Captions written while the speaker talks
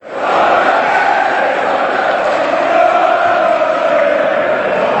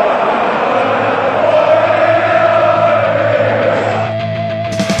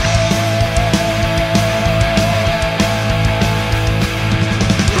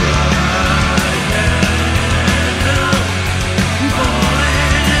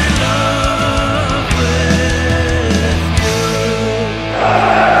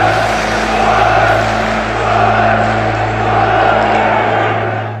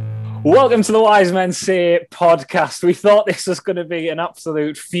Welcome to the Wise Men Say podcast. We thought this was going to be an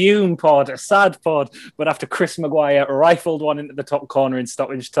absolute fume pod, a sad pod, but after Chris Maguire rifled one into the top corner in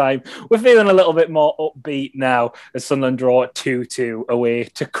stoppage time, we're feeling a little bit more upbeat now as Sunderland draw 2-2 away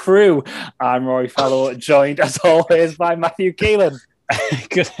to Crewe. I'm Rory Fallow, joined as always by Matthew Keelan.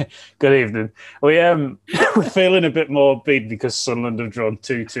 Good evening. We're feeling a bit more upbeat because Sunderland have drawn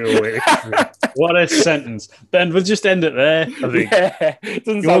 2-2 away. What a sentence. Ben, we'll just end it there, I think. Yeah, it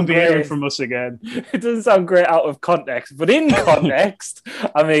doesn't you won't be hearing from us again. It doesn't sound great out of context, but in context,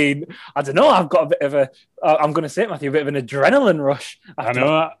 I mean, I don't know, I've got a bit of I'm going to say it, Matthew, a bit of an adrenaline rush. I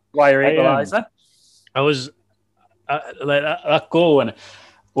know. Maguire equaliser. I was, like, that goal when it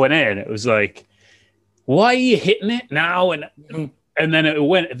went in, it was like, why are you hitting it now? And then it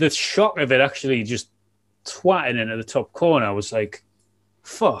went, the shock of it actually just twatting into the top corner. I was like,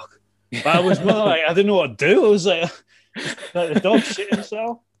 fuck. But I was more like, I didn't know what to do. I was like the dog shit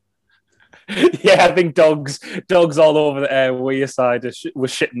himself. Yeah, I think dogs all over the Weir side were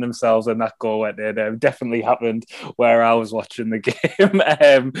shitting themselves when that goal went in. Definitely happened where I was watching the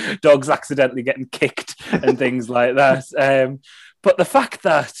game. Dogs accidentally getting kicked and things like that. But the fact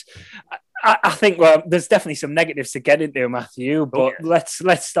that I think there's definitely some negatives to get into, Matthew. But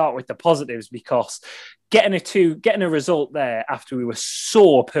let's start with the positives, because getting a result there after we were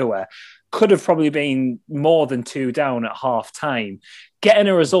so poor could have probably been more than 2 down at half time. Getting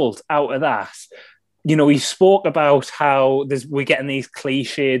a result out of that, you know, we spoke about how we're getting these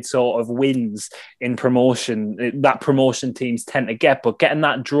cliched sort of wins in promotion that promotion teams tend to get, but getting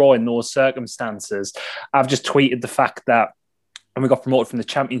that draw in those circumstances, I've just tweeted the fact that when we got promoted from the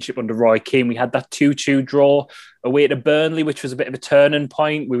Championship under Roy Keane, we had that 2-2 draw away to Burnley, which was a bit of a turning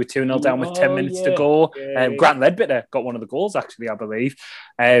point. We were 2-0 down with 10 minutes to go. Grant Ledbetter got one of the goals, actually, I believe.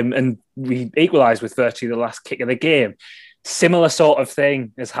 And we equalised with virtually the last kick of the game. Similar sort of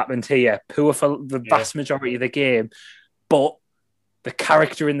thing has happened here. Poor for the vast majority of the game. But the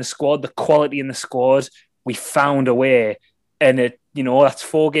character in the squad, the quality in the squad, we found a way. And, that's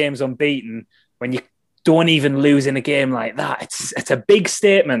 4 games unbeaten. When you don't even lose in a game like that, it's a big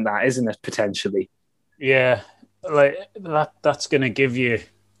statement, that, isn't it, potentially? Yeah, like that's going to give you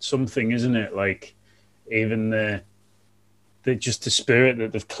something, isn't it? Like, even the just the spirit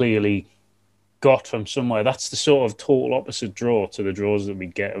that they've clearly got from somewhere. That's the sort of total opposite draw to the draws that we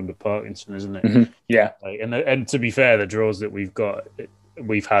get under Parkinson, isn't it? Mm-hmm. Yeah. Like, and to be fair, the draws that we've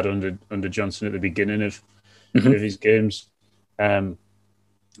had under Johnson at the beginning of his games,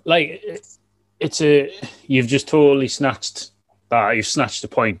 you've just totally snatched that. You've snatched a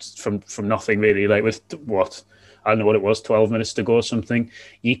point from nothing, really. Like, with what, I don't know what it was, 12 minutes to go or something.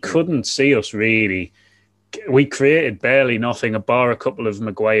 You couldn't see us really. We created barely nothing, bar a couple of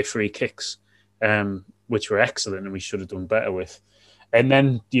Maguire free kicks, which were excellent and we should have done better with. And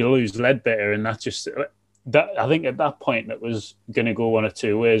then you lose Ledbetter, and I think at that point it was going to go one or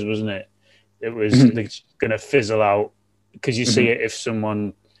two ways, wasn't it? It was going to fizzle out, because you see it if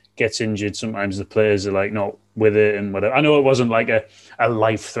someone gets injured, sometimes the players are like not with it and whatever. I know it wasn't like a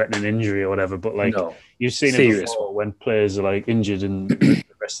life-threatening injury or whatever, but like, you've seen it before when players are like injured and the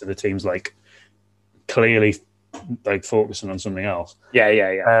rest of the team's like clearly like focusing on something else.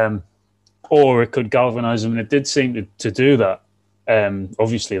 Yeah. Or it could galvanise them, and it did seem to do that.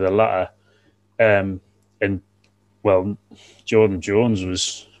 Obviously the latter. And well, Jordan Jones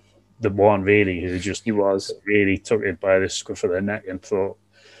was the one really who really took it by the scruff of the neck and thought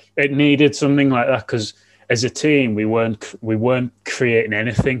it needed something like that, because as a team we weren't creating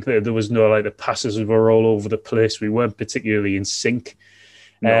anything. There was no, like, the passes were all over the place. We weren't particularly in sync.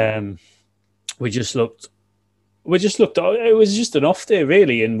 No. We just looked. It was just an off day,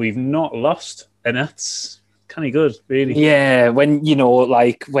 really, and we've not lost, and that's kind of good, really. Yeah, when you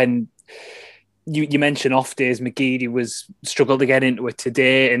mentioned off days, McGeady struggled to get into it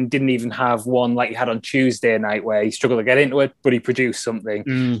today and didn't even have one like he had on Tuesday night where he struggled to get into it, but he produced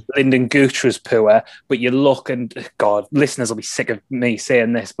something. Lyndon Gooch was poor, but you look, and God, listeners will be sick of me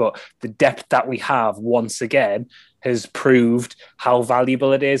saying this, but the depth that we have once again has proved how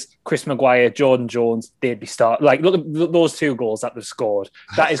valuable it is. Chris Maguire, Jordan Jones, they'd be starting. Like, look at those 2 goals that they've scored.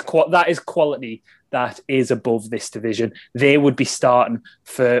 That is quality that is above this division. They would be starting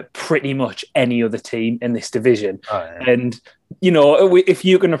for pretty much any other team in this division. Oh, yeah. And, if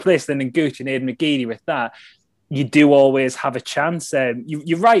you can replace Lyndon Gooch and Aidan McGeady with that, you do always have a chance.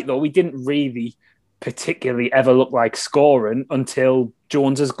 You're right, though. We didn't really particularly ever look like scoring until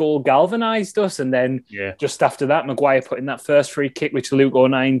Jones's goal galvanised us. And then just after that, Maguire put in that first free kick, which Luke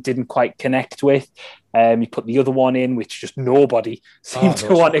O'Nien didn't quite connect with. He put the other one in, which just nobody seemed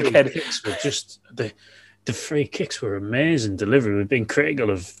to want to get. Kicks were just the free kicks were amazing delivery. We've been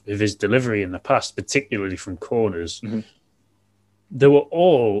critical of his delivery in the past, particularly from corners. Mm-hmm. They were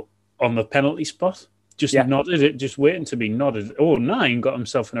all on the penalty spot, just Yeah. nodded it, just waiting to be nodded. Oh, Nine got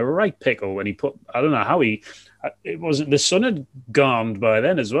himself in a right pickle when he put, I don't know how it wasn't, the sun had gone by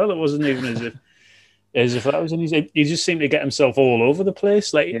then as well. It wasn't even as if that was in his, he just seemed to get himself all over the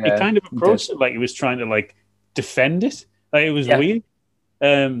place. Like, he kind of approached it like he was trying to, like, defend it. Like, it was weird.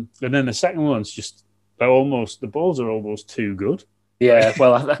 And then the second one's just the balls are almost too good. Yeah,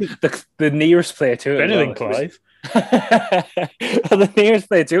 well, the nearest player to it. Anything, Clive. The nearest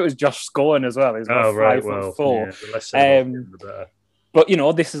player to it was Josh Scowen as well. He's about 5'4". Yeah, but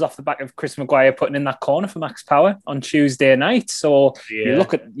this is off the back of Chris Maguire putting in that corner for Max Power on Tuesday night. So you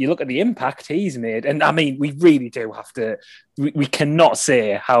look at the impact he's made, and I mean, we really do have to. We cannot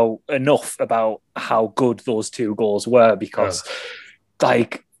say enough about how good those 2 goals were, because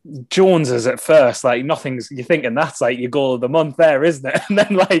like. Jones's at first, like you're thinking that's like your goal of the month there, isn't it? And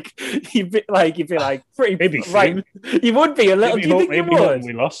then you'd be like pretty maybe right. You would be a little. Maybe do you think you would?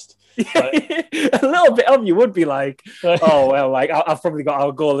 We lost. A little bit of you would be like, oh well, like I've probably got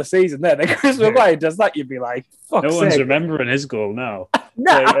our goal of the season there. Then Chris Maguire does that, you'd be like, fuck. No one's remembering his goal now.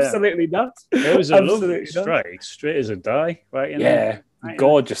 No, absolutely not. It was a lovely strike, straight as a die, right?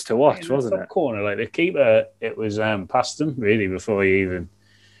 Gorgeous to watch, wasn't it? Corner, like the keeper, it was past him really before he even.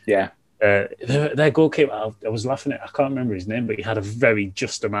 Yeah. Their goalkeeper, I was laughing at, I can't remember his name, but he had a very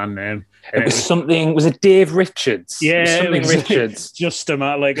just a man name. It was something, was it Dave Richards? Yeah, it was Richards. Just a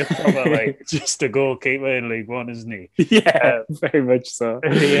man, like a proper, like, just a goalkeeper in League One, isn't he? Yeah, very much so.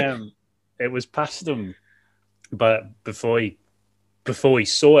 It was past him, but before he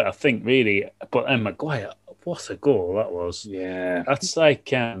saw it, I think, really. But Maguire, what a goal that was. Yeah. That's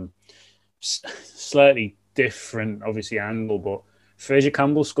like slightly different, obviously, angle, but Fraser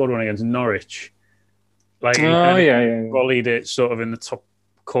Campbell scored one against Norwich. Like, volleyed it sort of in the top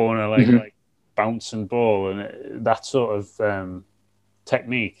corner, like bouncing ball, and that sort of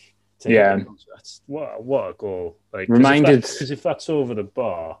technique. That's what a goal! Like, because if that's over the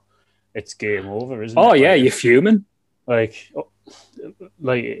bar, it's game over, isn't it? Oh yeah, you're fuming. Like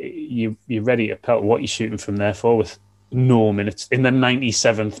you're ready to pelt. What you're shooting from there for with no minutes in the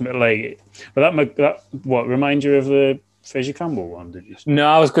 97th minute. Like, but that what remind you of the Fraser Campbell one, did you? No,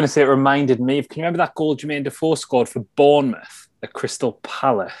 I was going to say it reminded me of. Can you remember that goal Jermaine Defoe scored for Bournemouth at Crystal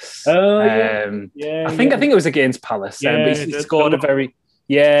Palace? Oh, I think it was against Palace. But he scored a very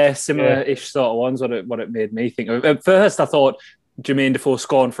similar-ish sort of ones. What it made me think of. At first, I thought Jermaine Defoe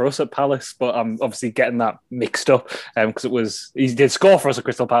scoring for us at Palace, but I'm obviously getting that mixed up because he did score for us at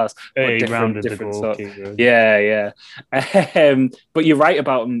Crystal Palace. But he rounded the goalkeeper. Yeah. But you're right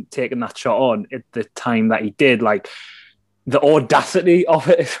about him taking that shot on at the time that he did. Like, the audacity of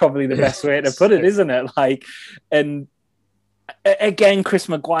it is probably the best way to put it, isn't it? Like, and again, Chris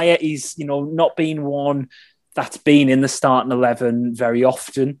Maguire, he's not been one that's been in the starting 11 very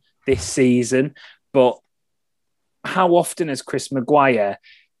often this season, but how often is Chris Maguire?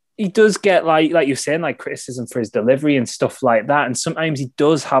 He does get like you're saying, like criticism for his delivery and stuff like that, and sometimes he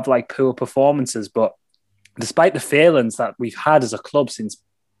does have like poor performances. But despite the failings that we've had as a club since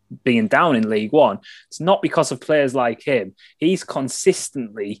being down in League One, it's not because of players like him. He's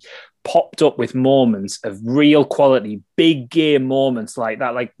consistently popped up with moments of real quality, big game moments like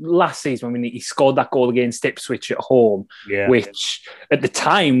that. Like last season when he scored that goal against Ipswich at home, which at the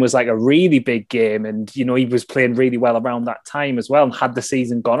time was like a really big game. And, he was playing really well around that time as well. And had the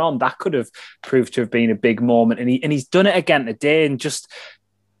season gone on, that could have proved to have been a big moment. And he's done it again today, and just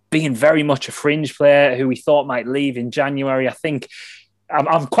being very much a fringe player who we thought might leave in January. I think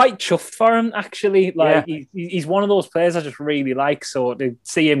I'm quite chuffed for him, actually. Like, he's one of those players I just really like. So to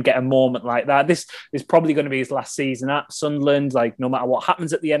see him get a moment like that, this is probably going to be his last season at Sunderland, like no matter what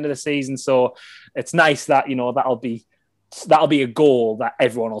happens at the end of the season. So it's nice that, that'll be a goal that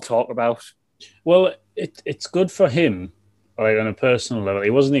everyone will talk about. Well, it's good for him, like on a personal level. He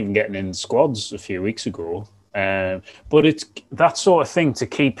wasn't even getting in squads a few weeks ago. But it's that sort of thing to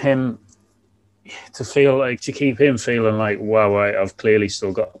keep him feeling like, wow, I've clearly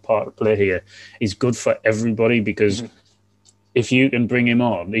still got a part to play here. He's good for everybody, because if you can bring him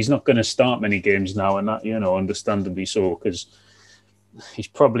on, he's not going to start many games now, and that, understandably so, because he's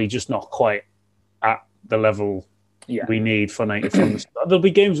probably just not quite at the level we need for 90 from the start. There'll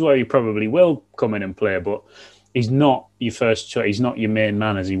be games where he probably will come in and play, but he's not your first choice. He's not your main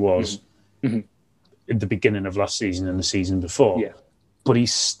man as he was at the beginning of last season and the season before. Yeah. But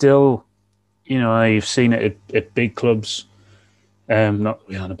he's still... you've seen it at big clubs, not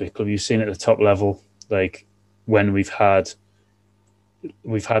on a big club. You've seen it at the top level, like when we've had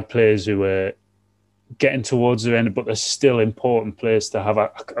players who were getting towards the end, but there's still important players to have.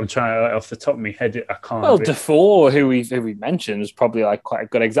 I'm trying off the top of my head. I can't. Well, Defoe, who we mentioned, was probably like quite a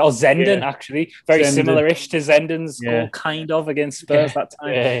good example. Zenden, actually, very similar-ish to Zenden's goal, kind of against Spurs that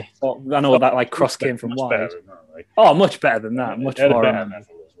time. Yeah. So, I know that like cross came from wide. Oh, much better than that. Much more better level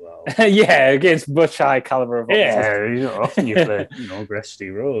as well. Yeah, against much high caliber of opposition. Often you play,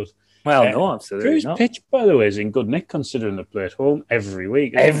 Gresty Road. Well, no, absolutely Crew's not. pitch, by the way, is in good nick considering they play at home every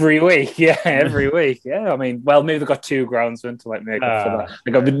week. Every week. Yeah, I mean, well, maybe they've got 2 groundsmen to like make up for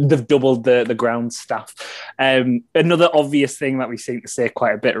that. They've doubled the ground staff. Another obvious thing that we seem to say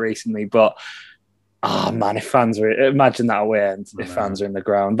quite a bit recently, but man, if fans are imagine that away end, if fans are in the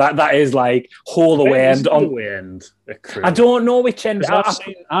ground, that is like whole away end on away end. I don't know which end.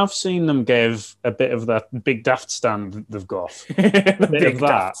 I've seen them give a bit of that big daft stand they've got, a bit of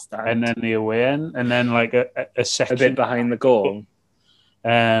that, and then the away end, and then like a section a bit behind the goal.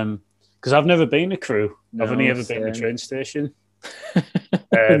 Because I've never been to Crewe. I've only ever been to the train station.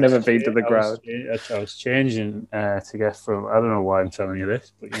 I've never been to the ground. I was changing to get from. I don't know why I'm telling you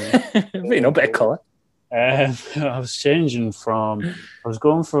this, but a bit of colour. I was changing from. I was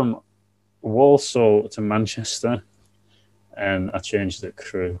going from Walsall to Manchester, and I changed at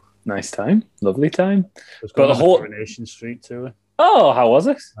Crewe. Nice time, lovely time. Got the whole Coronation Street tour. Oh, how was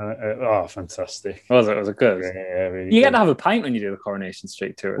it? Fantastic! Was it good? Yeah, really. You get to have a pint when you do the Coronation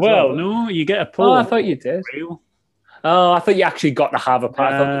Street tour. Well, no, you get a pull. Oh, I thought you did. Oh, I thought you actually got to have a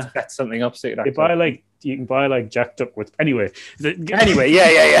pint. I thought you set something up so you can buy like Jack Duck with. Anyway, Anyway,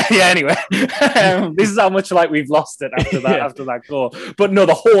 this is how much like we've lost it after that after that goal. But no,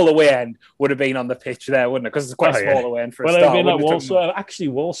 the whole away end would have been on the pitch there, wouldn't it? Because it's quite a small away end for a start. Well, it'd been like Walsall. Actually,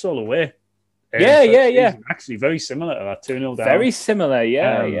 Walsall away. Yeah. Actually, very similar to that 2-0 down. Very similar,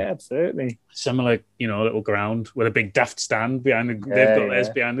 yeah, absolutely. Similar, little ground with a big daft stand behind the. They've got theirs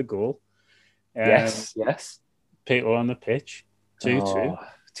behind the goal. Yes. People on the pitch, 2-2.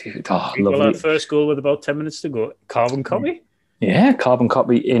 Dude, lovely. That first goal with about 10 minutes to go. Carbon copy. Yeah, carbon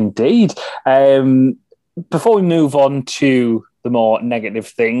copy indeed. Before we move on to the more negative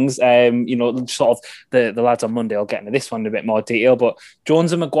things, sort of the lads on Monday will get into this one in a bit more detail, but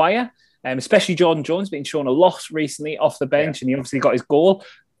Jones and Maguire, especially Jordan Jones, being shown a lot recently off the bench, and he obviously got his goal.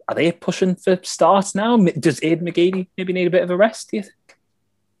 Are they pushing for starts now? Does Aidan McGeady maybe need a bit of a rest, do you think?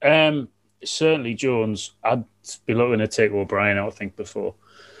 Certainly Jones. I'd be looking to take O'Brien out, I think, before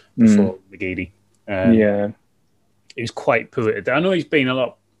McGeady. He was quite poor. I know he's been a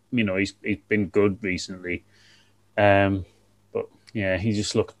lot, he's been good recently. But yeah, he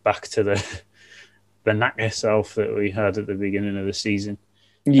just looked back to the knacker self that we had at the beginning of the season.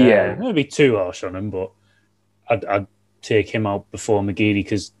 Yeah. Maybe too harsh on him, but I'd take him out before McGeady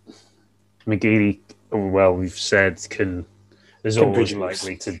because McGeady, well, we've said, is always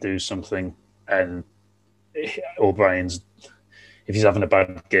likely to do something, and O'Brien's, if he's having a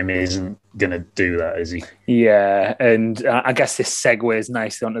bad game, he isn't going to do that, is he? Yeah, and I guess this segues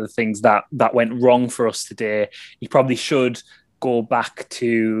nicely onto the things that went wrong for us today. He probably should go back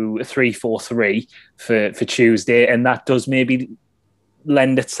to a 3-4-3 for Tuesday, and that does maybe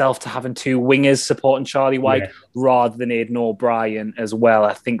lend itself to having two wingers supporting Charlie White rather than Aidan O'Brien as well.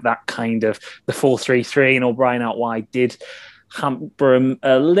 I think that kind of the 4-3-3 and O'Brien out wide did hamper him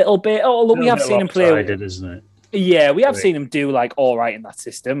a little bit. Although we have seen him play, isn't it? Yeah, we have seen him do like all right in that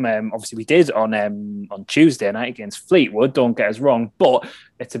system. Obviously, we did on Tuesday night against Fleetwood. Don't get us wrong, but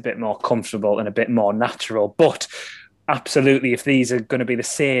it's a bit more comfortable and a bit more natural. But absolutely, if these are going to be the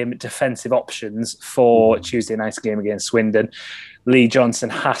same defensive options for Tuesday night's game against Swindon, Lee Johnson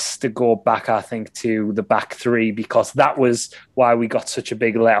has to go back, I think, to the back three, because that was why we got such a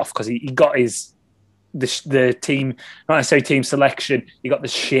big let off, because he got the team, not necessarily team selection, he got the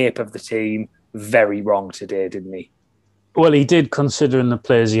shape of the team very wrong today, didn't he? Well, he did, considering the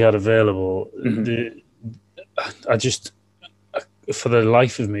players he had available. I just, for the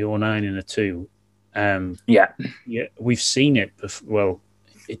life of me, 09 in a 2. We've seen it. Well,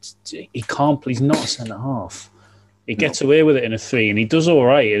 he can't. He's not a centre half. He gets away with it in a 3, and he does all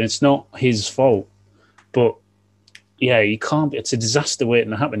right, and it's not his fault. But yeah, he can't. It's a disaster waiting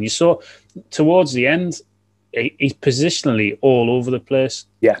to happen. You saw towards the end, he's positionally all over the place.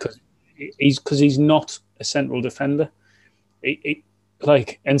 Yeah, because he's not a central defender.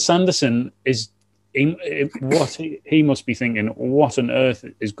 And Sanderson is. He must be thinking, what on earth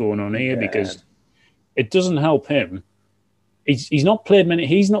is going on here? Because it doesn't help him. He's not played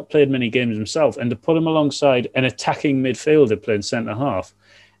many games himself, and to put him alongside an attacking midfielder playing centre half,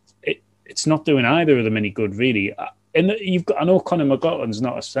 it's not doing either of them any good, really. And I know Conor McLaughlin's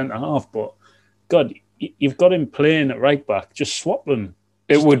not a centre half, but God, you've got him playing at right back. Just swap them.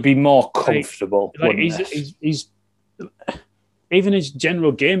 It would be more comfortable, wouldn't it? He's even his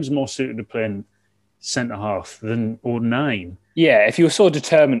general game's more suited to playing centre half than O'Nien. Yeah, if you were so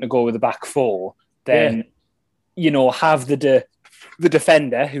determined to go with the back four, then have the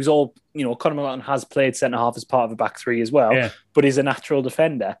defender who's all Conor McLaughlin has played centre half as part of a back three as well, but he's a natural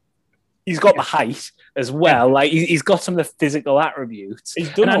defender. He's got the height as well. Like he's got some of the physical attributes. He's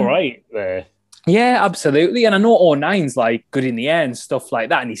done all right there. Yeah, absolutely. And I know O'Nien's like good in the air and stuff like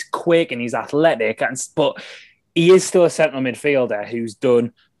that, and he's quick and he's athletic, but he is still a central midfielder who's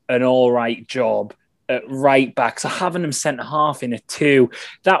done an all right job at right back. So having him centre half in a two,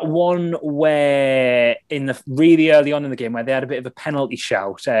 that one where in the really early on in the game where they had a bit of a penalty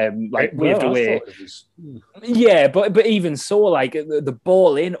shout, waved away. Yeah, but even so, like the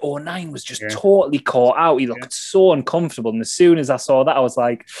ball in, O'Nien was just totally caught out. He looked so uncomfortable, and as soon as I saw that, I was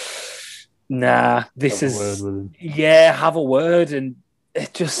like, nah, this is have a word. And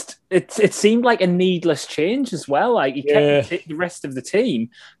it seemed like a needless change as well. Like he kept the rest of the team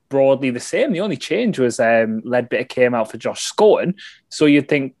broadly the same. The only change was Leadbitter came out for Josh Scoton. So you'd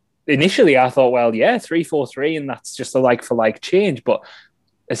think initially I thought, well, 3-4-3, and that's just a like for like change. But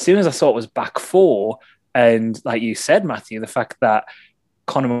as soon as I saw it was back four, and like you said, Matthew, the fact that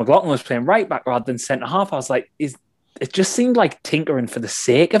Conor McLaughlin was playing right back rather than centre half, I was like, it just seemed like tinkering for the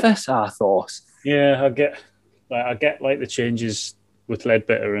sake of it, I thought. Yeah, I get like the changes with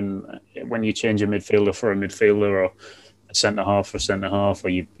Leadbitter, and when you change a midfielder for a midfielder, or a centre half for a centre half, or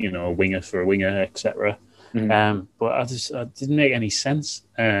a winger for a winger, etc. Mm-hmm. But I didn't make any sense,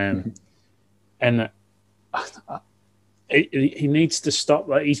 and he needs to stop.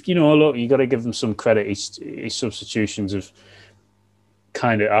 Like look, you got to give him some credit. His substitutions have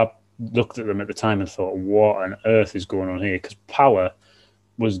kind of. I looked at them at the time and thought, what on earth is going on here? Because Power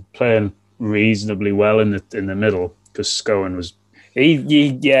was playing reasonably well in the middle, because Scowen was.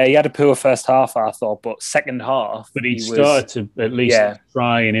 He had a poor first half, I thought, but second half. But he started to at least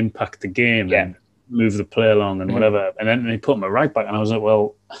try and impact the game and move the play along and whatever. And then they put him at right back, and I was like,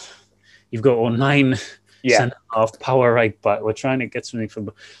 well, you've got 9 centre half, Power right back. We're trying to get something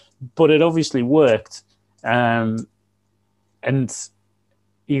from, but it obviously worked, and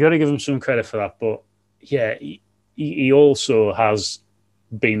you got to give him some credit for that. But he also has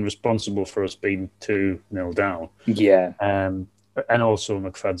been responsible for us being 2-0 down. Yeah. And also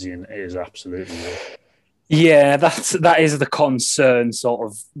McFadzean is absolutely. Yeah, that is the concern sort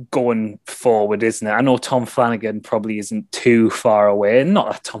of going forward, isn't it? I know Tom Flanagan probably isn't too far away.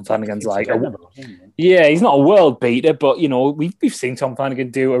 Not that Tom Flanagan's he's not a world beater, but we've seen Tom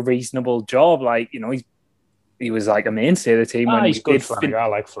Flanagan do a reasonable job. Like he was like a mainstay of the team when he's good. Flanagan. I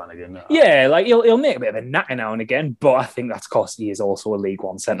like Flanagan. Yeah, like he'll make a bit of a knacker now and again, but I think that's because he is also a League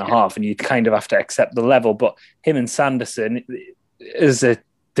One centre half, and you kind of have to accept the level. But him and Sanderson is a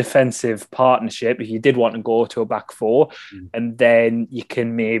defensive partnership. If you did want to go to a back four, and then you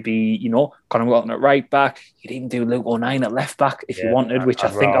can maybe Conor McLaughlin at right back, you'd even do Luke O'Nien at left back if you wanted, which I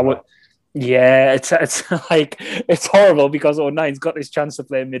think I would. Yeah, it's like it's horrible because O'Nien's got this chance to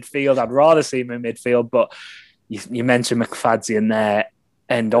play in midfield. I'd rather see him in midfield, but you mentioned McFadzean there,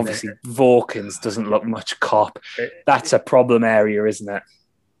 and obviously Vokins doesn't look much cop. That's a problem area, isn't it?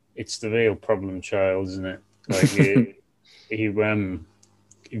 It's the real problem child, isn't it? Like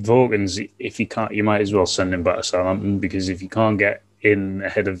Vokins, if you can't, you might as well send him back to Southampton, because if you can't get in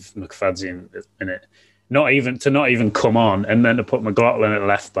ahead of McFadzean in it, not even come on, and then to put McLaughlin at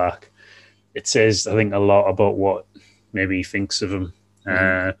left back, it says, I think, a lot about what maybe he thinks of him.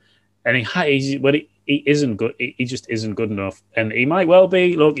 And he isn't good. He just isn't good enough. And he might well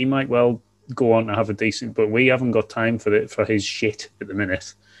be. Look, he might well go on to have a decent. But we haven't got time for his shit at the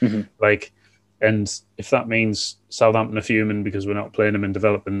minute. Like, and if that means Southampton are fuming because we're not playing him and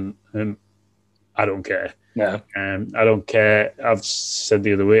developing him, I don't care. No, I don't care. I've said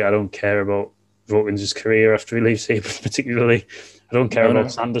the other way, I don't care about Vokins' career after he leaves here, particularly. I don't care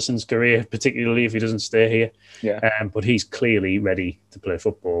about Sanderson's career, particularly if he doesn't stay here. Yeah. But he's clearly ready to play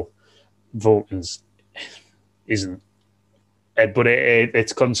football. Vokins isn't. But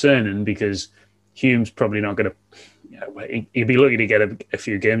it's concerning because Hume's probably not going to. He'd be lucky to get a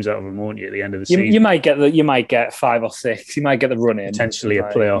few games out of him, won't you, at the end of the season? You might get 5 or 6. You might get the run in. Potentially a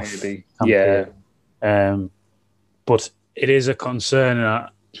playoff. Maybe. Yeah. But it is a concern. And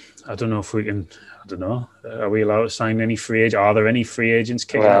I don't know if we can. I don't know. Are we allowed to sign any free agents? Are there any free agents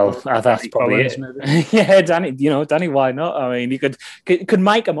kicking out? Well, that's probably it. Yeah, Danny, why not? I mean, he could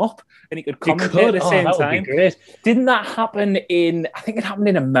mic him up and he could commentate at the same time. Great. Didn't that happen I think it happened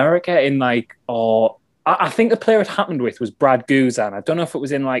in America I think the player it happened with was Brad Guzan. I don't know if it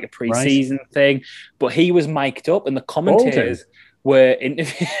was in like a pre-season thing, but he was mic'd up and the commentators were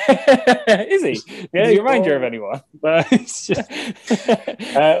interviewing. Is he? Yeah, Does he remind you of anyone? It's just,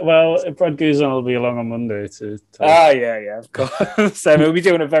 well, Brad Guzan will be along on Monday to. Yeah, of course. So we'll be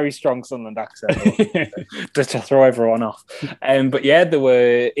doing a very strong Sunderland accent just to throw everyone off. But yeah, they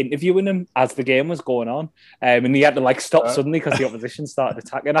were interviewing him as the game was going on, and he had to stop suddenly because the opposition started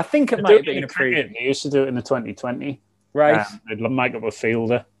attacking. I think it might have been a cricket. They used to do it in the 2020, right? They'd mic up a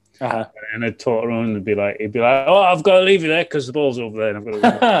fielder. And I'd talk around and he'd be like, "Oh, I've got to leave you there because the ball's over there." And I've got to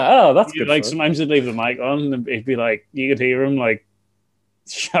leave oh, that's good. Sometimes he'd leave the mic on, and he'd be like, you could hear him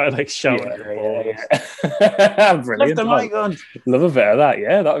shouting at the ball. Brilliant. Love the mic on. Love a bit of that.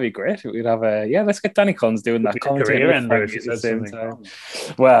 Yeah, that would be great. We'd have let's get Danny Collins doing that commentary at the same time.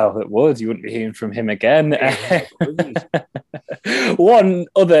 Well, it would. You wouldn't be hearing from him again. One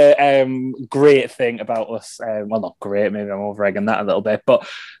other great thing about us, well, not great, maybe I'm over-egging that a little bit, but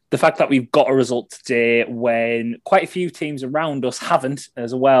the fact that we've got a result today when quite a few teams around us haven't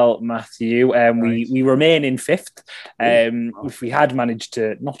as well, Matthew. We remain in fifth. If we had managed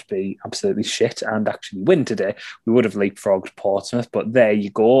to not be absolutely shit and actually win today, we would have leapfrogged Portsmouth. But there you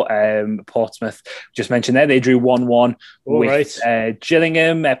go. Portsmouth, just mentioned there, they drew 1-1 with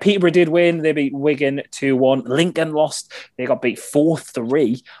Gillingham. Peterborough did win. They beat Wigan 2-1. Lincoln lost. They got beat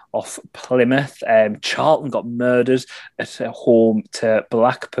 4-3 off Plymouth. Charlton got murdered at home to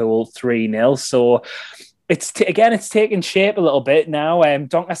Blackpool 3-0. So it's taking shape a little bit now.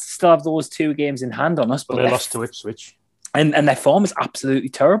 Doncaster still have those 2 games in hand on us, but they lost to Ipswich, and their form is absolutely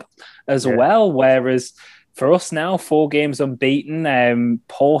terrible as well. Whereas for us now, 4 games unbeaten.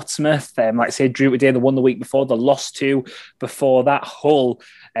 Portsmouth, like I said, drew today. They won the week before. They lost 2 before that. Hull,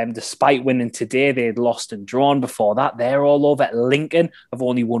 despite winning today, they had lost and drawn before that. They're all over. Lincoln have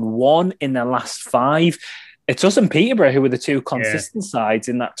only won 1 in their last 5. It's us and Peterborough who are the 2 consistent sides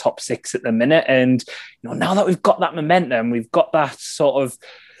in that top 6 at the minute. And now that we've got that momentum, we've got that sort of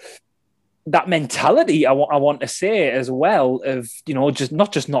that mentality, I want to say as well, of just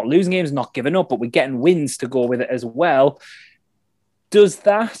not losing games, not giving up, but we're getting wins to go with it as well. Does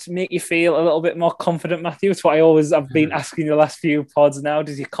that make you feel a little bit more confident, Matthew? It's what I've been asking the last few pods now.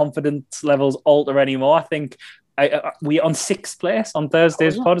 Does your confidence levels alter anymore? I think we're on 6th place on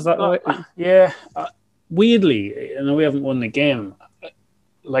Thursday's pod. Is that right? Yeah. Weirdly, we haven't won the game. I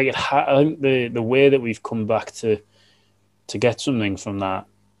think the way that we've come back to get something from that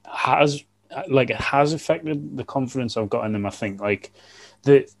has affected the confidence I've got in them. I think my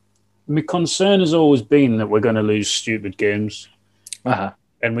concern has always been that we're going to lose stupid games,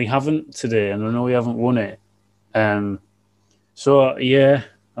 and we haven't today, and I know we haven't won it. So yeah,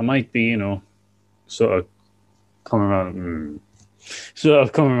 I might be sort of coming around.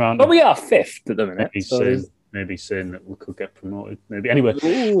 But we are 5th at the minute. Maybe saying that we could get promoted. Maybe anyway.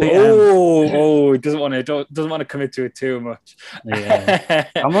 He doesn't want to commit to it too much. Yeah,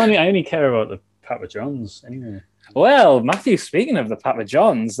 I only care about the Papa John's anyway. Well, Matthew, speaking of the Papa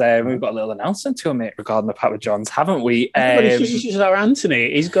John's, we've got a little announcement to make regarding the Papa John's, haven't we? Everybody our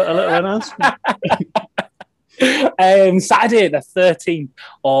Anthony. He's got a little announcement. Saturday, the 13th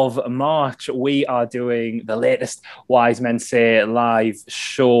of March, we are doing the latest Wise Men Say live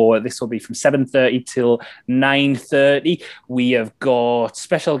show. This will be from 7:30 till 9:30. We have got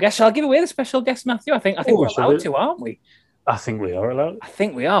special guests. Shall I give away the special guest, Matthew? I think we're allowed to, aren't we? I think we are allowed. I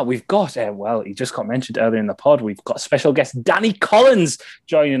think we are. We've got, he just got mentioned earlier in the pod, we've got special guest Danny Collins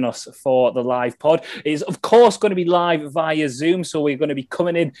joining us for the live pod. It is, of course, going to be live via Zoom, so we're going to be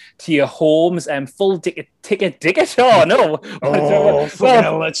coming in to your homes and full ticket. Oh, no.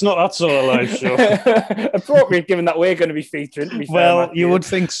 Well, it's not that sort of live show. Appropriate, given that we're going to be featuring. To be fair, you would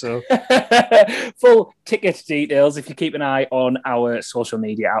think so. Full ticket details, if you keep an eye on our social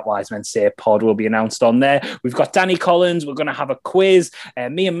media at Wise Men Say Pod, will be announced on there. We've got Danny Collins. We're going to have a quiz.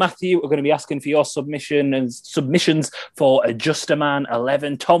 Me and Matthew are going to be asking for your submissions for Just a Man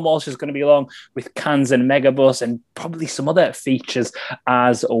 11. Tom Walsh is going to be along with Cans and Megabus and probably some other features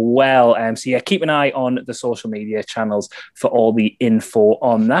as well. So yeah, keep an eye on the social media channels for all the info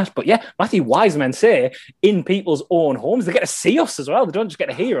on that. But yeah, Matthew, Wise Men Say in people's own homes. They get to see us as well. They don't just get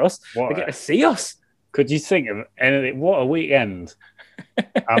to hear us. They get to see us. Could you think of anything? What a weekend.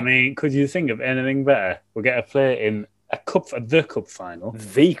 I mean, could you think of anything better? We'll get to play in the cup final.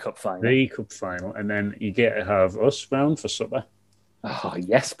 The cup final. And then you get to have us round for supper. Oh,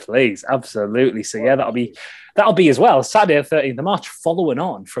 yes, please. Absolutely. So, yeah, that'll be as well. Saturday, 13th of March, following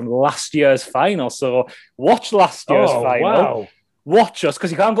on from last year's final. So, watch last year's final. Wow. watch us,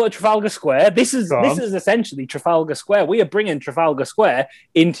 because you can't go to Trafalgar Square. This is Go on. essentially Trafalgar Square. We are bringing Trafalgar Square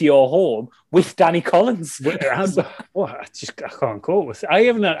into your home with Danny Collins. I can't cope with it. I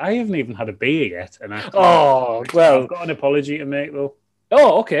haven't even had a beer yet, and I've got an apology to make though.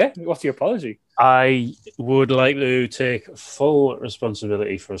 Oh, okay. What's your apology? I would like to take full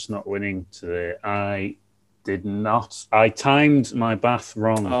responsibility for us not winning today. I did not. I timed my bath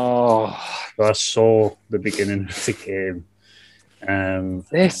wrong. Oh, so I saw the beginning of the game.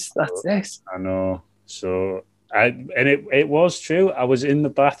 That's this. I know. So it was true. I was in the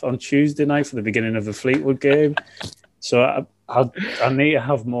bath on Tuesday night for the beginning of the Fleetwood game. So I need to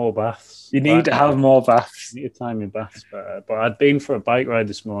have more baths. You need to have more baths. I need to time your baths better. But I'd been for a bike ride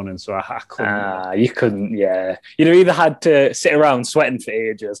this morning, so I couldn't. You couldn't, yeah. You'd have either had to sit around sweating for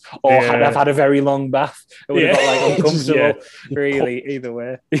ages or have had a very long bath. It would have got uncomfortable, really, either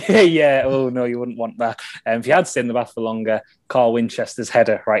way. Yeah. Oh, no, you wouldn't want that. If you had to sit in the bath for longer, Carl Winchester's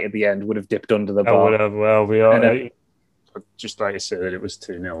header right at the end would have dipped under the bar. I would have. Well, we are. Just like I said, it was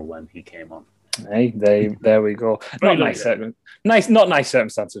 2-0 when he came on. Hey, there we go. Not nice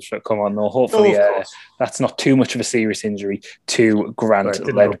circumstances. Come on, though. Hopefully, that's not too much of a serious injury to Grant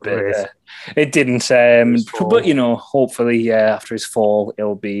Leadbitter. It didn't, but hopefully, after his fall,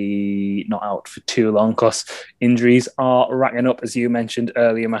 he'll be not out for too long because injuries are racking up, as you mentioned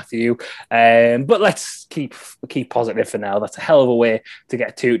earlier, Matthew. But let's keep positive for now. That's a hell of a way to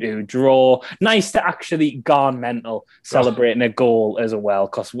get a 2-2 draw. Nice to actually gone mental celebrating a goal as well,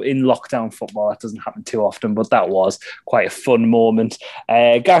 because in lockdown football that doesn't happen too often. But that was quite a fun moment.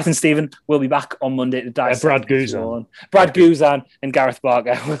 Gareth and Stephen will be back on Monday to dissect. Brad Guzan and Gareth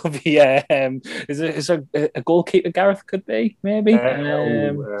Barker will be. Is there a goalkeeper Gareth could be maybe?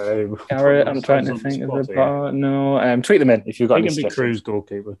 Gareth, I'm trying to think of a part. No, tweet them in if you've got. He can be Cruz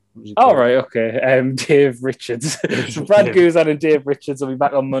goalkeeper. All right, okay. Dave Richards, so Brad Guzan and Dave Richards will be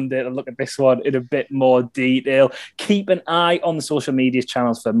back on Monday to look at this one in a bit more detail. Keep an eye on the social media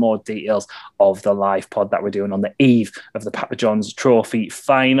channels for more details of the live pod that we're doing on the eve of the Papa John's Trophy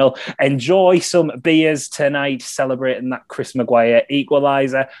final. Enjoy some beers tonight, celebrating that Chris Maguire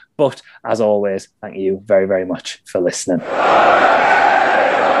equaliser. But as always, thank you very, very much for listening.